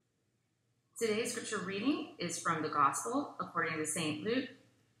Today's scripture reading is from the Gospel according to St. Luke,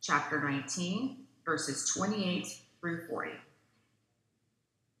 chapter 19, verses 28 through 40.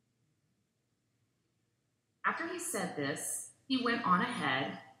 After he said this, he went on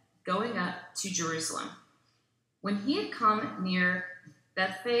ahead, going up to Jerusalem. When he had come near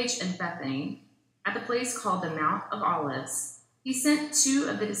Bethphage and Bethany, at the place called the Mount of Olives, he sent two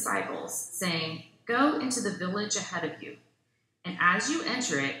of the disciples, saying, "Go into the village ahead of you, and as you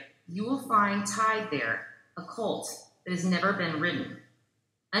enter it, you will find tied there a colt that has never been ridden.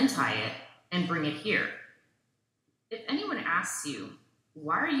 Untie it and bring it here. If anyone asks you,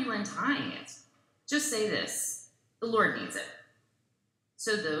 'Why are you untying it?' just say this, 'The Lord needs it.'"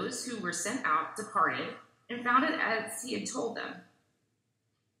 So those who were sent out departed and found it as he had told them.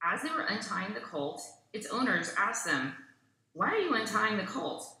 As they were untying the colt, its owners asked them, "Why are you untying the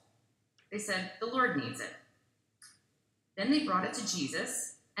colt?" They said, "The Lord needs it." Then they brought it to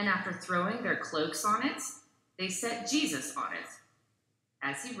Jesus, and after throwing their cloaks on it, they set Jesus on it.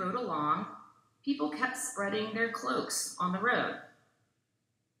 As he rode along, people kept spreading their cloaks on the road.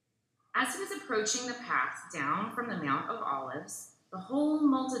 As he was approaching the path down from the Mount of Olives, the whole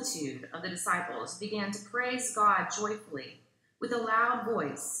multitude of the disciples began to praise God joyfully with a loud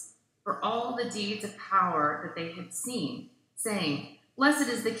voice for all the deeds of power that they had seen, saying, "Blessed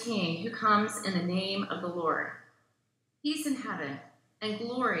is the King who comes in the name of the Lord. Peace in heaven and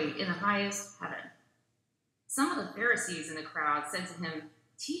glory in the highest heaven." Some of the Pharisees in the crowd said to him,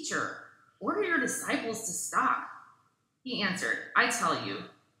 "Teacher, order your disciples to stop." He answered, "I tell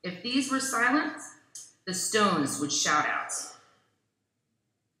you, if these were silent, the stones would shout out."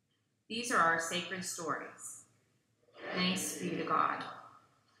 These are our sacred stories. Thanks be to God.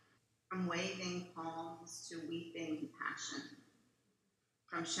 From waving palms to weeping passion,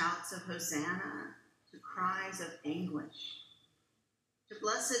 from shouts of Hosanna to cries of anguish, to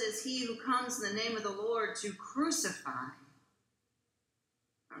 "Blessed is he who comes in the name of the Lord," to "Crucify,"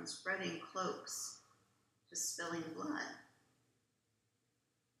 from spreading cloaks to spilling blood.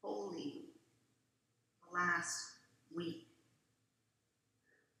 Holy, the last week.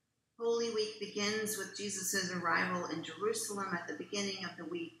 Holy Week begins with Jesus' arrival in Jerusalem at the beginning of the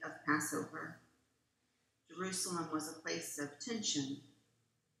week of Passover. Jerusalem was a place of tension.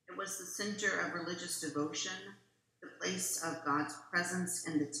 It was the center of religious devotion, the place of God's presence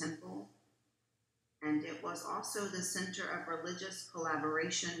in the temple, and it was also the center of religious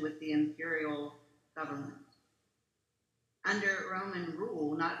collaboration with the imperial government. Under Roman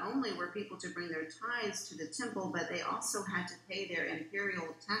rule, not only were people to bring their tithes to the temple, but they also had to pay their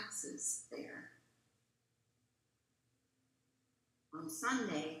imperial taxes there. On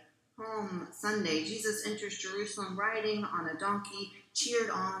Sunday, Palm Sunday, Jesus enters Jerusalem riding on a donkey, cheered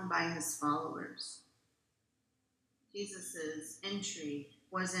on by his followers. Jesus' entry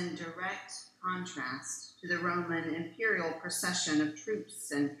was in direct contrast to the Roman imperial procession of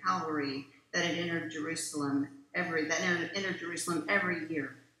troops and cavalry that had entered Jerusalem every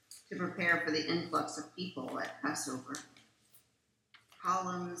year to prepare for the influx of people at Passover.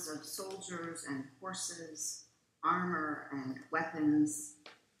 Columns of soldiers and horses, armor and weapons,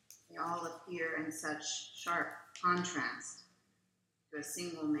 they all appear in such sharp contrast to a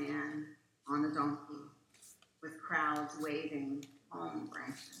single man on a donkey with crowds waving palm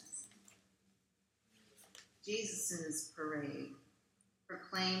branches. Jesus' parade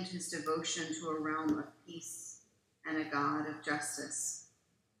proclaimed his devotion to a realm of peace and a God of justice,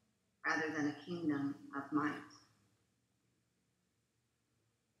 rather than a kingdom of might.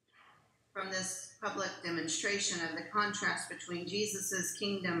 From this public demonstration of the contrast between Jesus'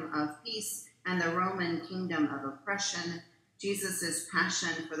 kingdom of peace and the Roman kingdom of oppression, Jesus'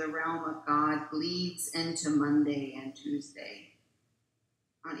 passion for the realm of God bleeds into Monday and Tuesday.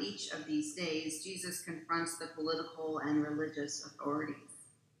 On each of these days, Jesus confronts the political and religious authorities.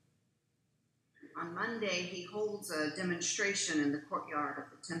 On Monday, he holds a demonstration in the courtyard of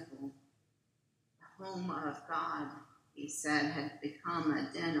the temple. The home of God, he said, had become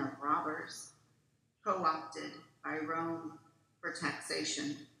a den of robbers, co-opted by Rome for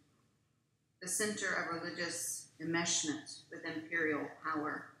taxation, the center of religious enmeshment with imperial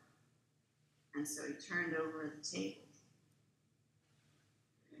power. And so he turned over the tables.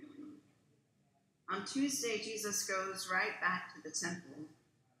 On Tuesday, Jesus goes right back to the temple.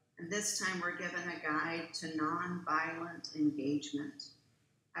 And this time we're given a guide to nonviolent engagement,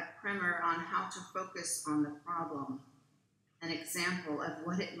 a primer on how to focus on the problem, an example of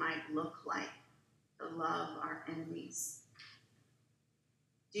what it might look like to love our enemies.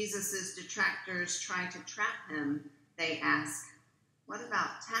 Jesus' detractors try to trap him. They ask, "What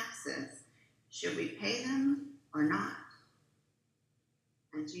about taxes? Should we pay them or not?"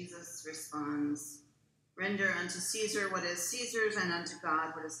 And Jesus responds, "Render unto Caesar what is Caesar's, and unto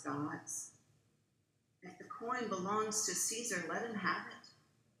God what is God's. If the coin belongs to Caesar, let him have it.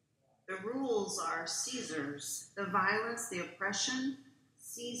 The rules are Caesar's. The violence, the oppression,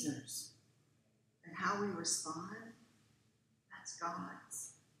 Caesar's. And how we respond, that's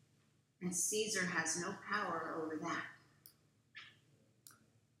God's. And Caesar has no power over that."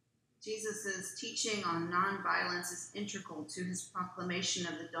 Jesus' teaching on nonviolence is integral to his proclamation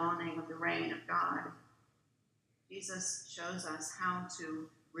of the dawning of the reign of God. Jesus shows us how to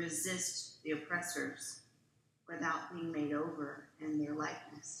resist the oppressors without being made over in their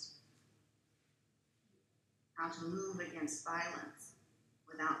likeness. How to move against violence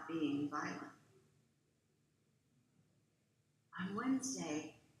without being violent. On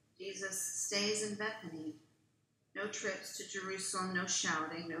Wednesday, Jesus stays in Bethany. No trips to Jerusalem, no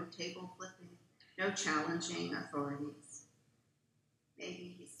shouting, no table flipping, no challenging authorities.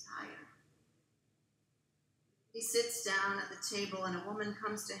 Maybe he's tired. He sits down at the table, and a woman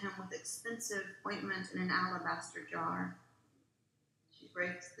comes to him with expensive ointment in an alabaster jar. She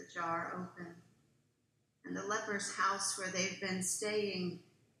breaks the jar open, and the leper's house where they've been staying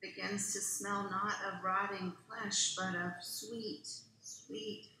begins to smell not of rotting flesh, but of sweet,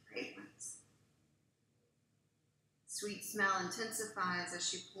 sweet fragrance. Sweet smell intensifies as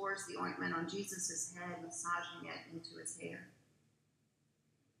she pours the ointment on Jesus' head, massaging it into his hair.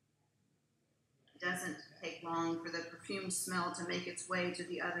 It doesn't take long for the perfumed smell to make its way to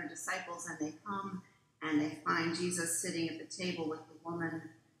the other disciples, and they come and they find Jesus sitting at the table with the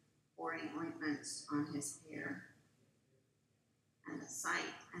woman pouring ointment on his hair. And the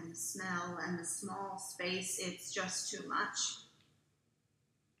sight and the smell and the small space, it's just too much.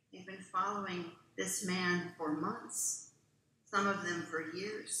 They've been following this man for months, some of them for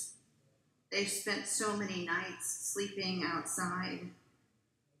years. They've spent so many nights sleeping outside.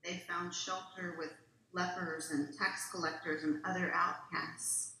 They found shelter with lepers and tax collectors and other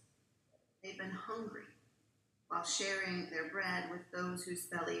outcasts. They've been hungry while sharing their bread with those whose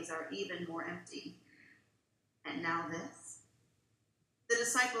bellies are even more empty. And now this. The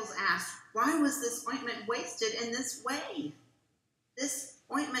disciples asked, "Why was this ointment wasted in this way? This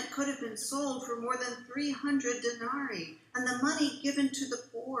ointment could have been sold for more than 300 denarii and the money given to the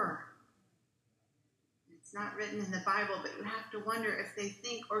poor." It's not written in the Bible, but you have to wonder if they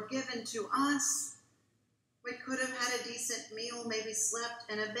think, or given to us. We could have had a decent meal, maybe slept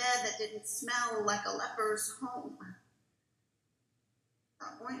in a bed that didn't smell like a leper's home. The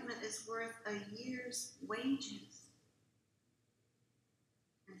ointment is worth a year's wages.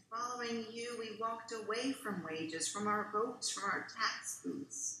 And following you, we walked away from wages, from our boats, from our tax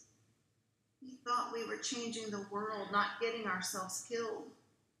booths. We thought we were changing the world, not getting ourselves killed.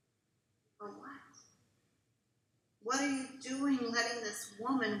 For what? What are you doing letting this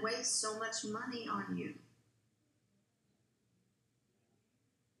woman waste so much money on you?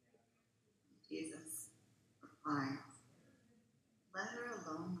 Jesus replies, "Let her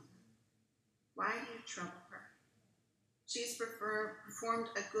alone. Why do you trouble her? She's performed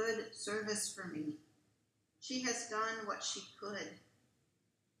a good service for me. She has done what she could.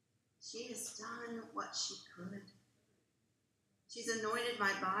 She has done what she could. She's anointed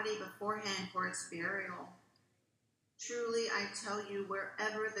my body beforehand for its burial. Truly, I tell you,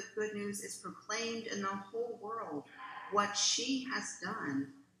 wherever the good news is proclaimed in the whole world, what she has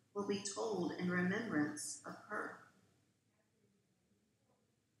done will be told in remembrance of her."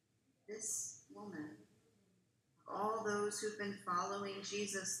 This woman, all those who've been following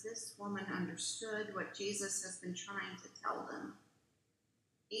Jesus, this woman understood what Jesus has been trying to tell them.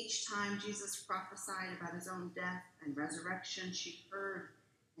 Each time Jesus prophesied about his own death and resurrection, she heard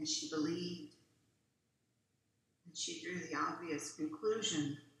and she believed. And she drew the obvious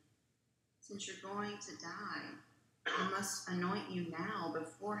conclusion: since you're going to die, I must anoint you now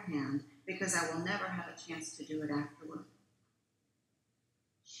beforehand, because I will never have a chance to do it afterward.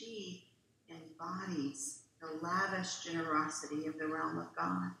 She embodies the lavish generosity of the realm of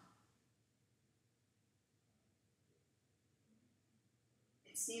God.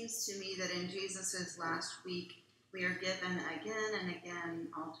 It seems to me that in Jesus' last week, we are given again and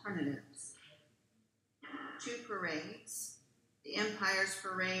again alternatives. 2 parades: the empire's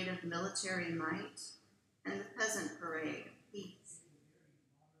parade of military might and the peasant parade of peace.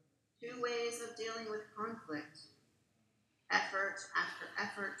 2 ways of dealing with conflict: effort after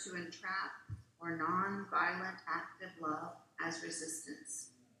effort to entrap, or non-violent active love as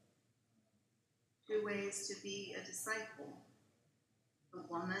resistance. 2 ways to be a disciple: the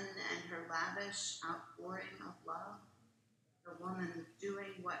woman and her lavish outpouring of love, the woman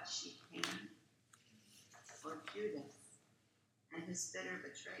doing what she can, or Judas and his bitter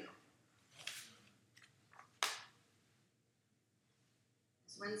betrayal.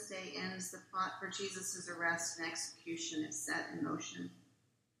 As Wednesday ends, the plot for Jesus' arrest and execution is set in motion.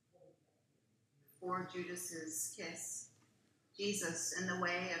 Before Judas's kiss, Jesus, in the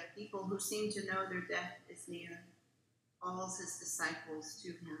way of people who seem to know their death is near, calls his disciples to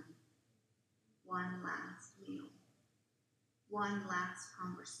him. One last meal, one last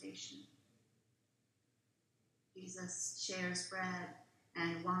conversation. Jesus shares bread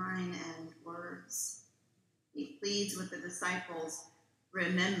and wine and words. He pleads with the disciples,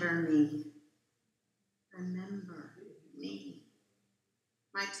 remember me. Remember me.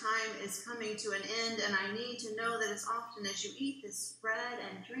 My time is coming to an end, and I need to know that as often as you eat this bread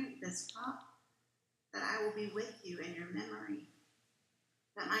and drink this cup, that I will be with you in your memory,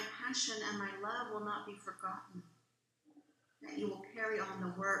 that my passion and my love will not be forgotten, that you will carry on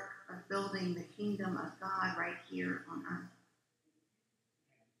the work of building the kingdom of God right here on earth.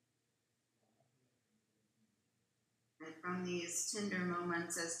 And from these tender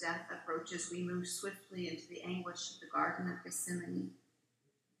moments as death approaches, we move swiftly into the anguish of the Garden of Gethsemane.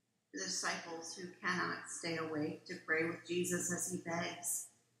 The disciples who cannot stay awake to pray with Jesus as he begs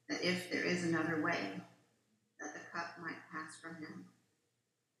that if there is another way, that the cup might pass from him.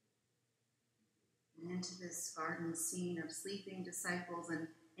 And into this garden scene of sleeping disciples and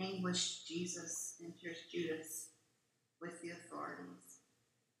anguished Jesus enters Judas with the authorities.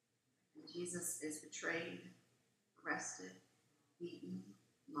 And Jesus is betrayed, arrested, beaten,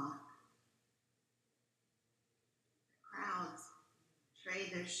 mocked. The crowds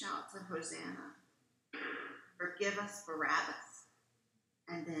trade their shouts of Hosanna, forgive us Barabbas,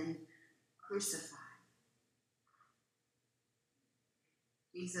 and then crucify.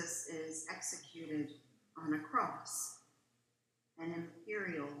 Jesus is executed on a cross, an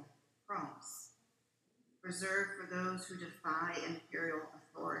imperial cross, reserved for those who defy imperial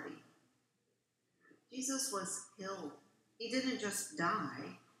authority. Jesus was killed. He didn't just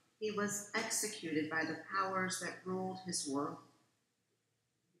die. He was executed by the powers that ruled his world.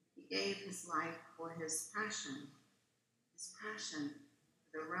 He gave his life for his passion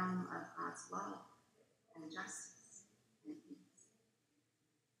for the realm of God's love and justice and peace.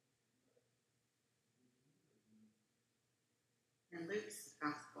 In Luke's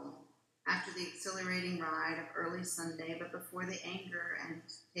gospel, after the exhilarating ride of early Sunday, but before the anger and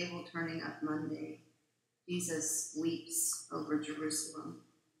table turning of Monday, Jesus weeps over Jerusalem.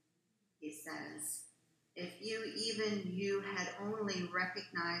 He says, if you had only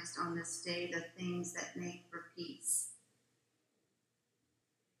recognized on this day the things that make for peace.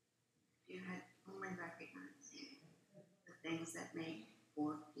 If you had only recognized the things that make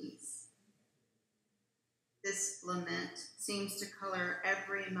for peace. This lament seems to color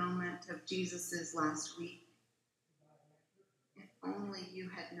every moment of Jesus' last week. If only you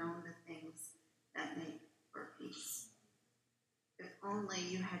had known the things that make for peace. If only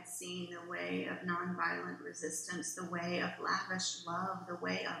you had seen the way of nonviolent resistance, the way of lavish love, the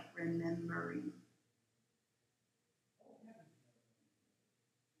way of remembering.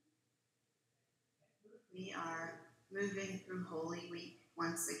 We are moving through Holy Week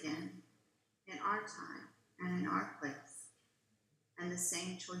once again, in our time and in our place, and the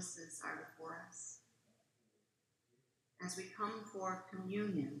same choices are before us. As we come for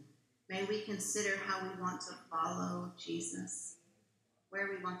communion, may we consider how we want to follow Jesus, where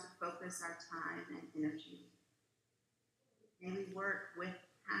we want to focus our time and energy. May we work with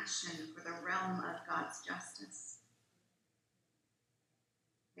passion for the realm of God's justice.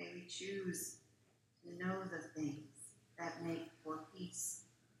 May we choose to know the things that make for peace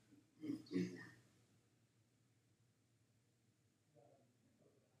and do them.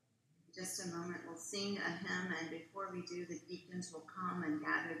 In just a moment, we'll sing a hymn, and before we do, the deacons will come and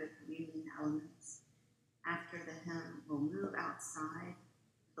gather the communion elements. After the hymn, we'll move outside,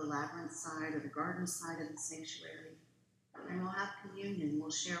 the labyrinth side or the garden side of the sanctuary, and we'll have communion.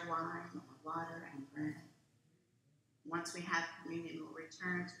 We'll share wine or water and bread. Once we have communion, we'll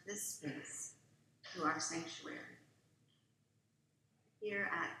return to this space, to our sanctuary. Here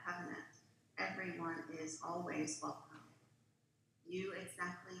at Covenant, everyone is always welcome. You,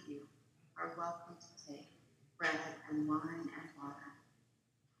 exactly you, are welcome to take bread and wine and water.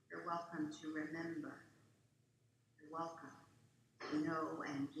 You're welcome to remember. You're welcome to know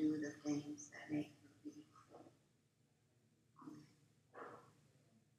and do the things that make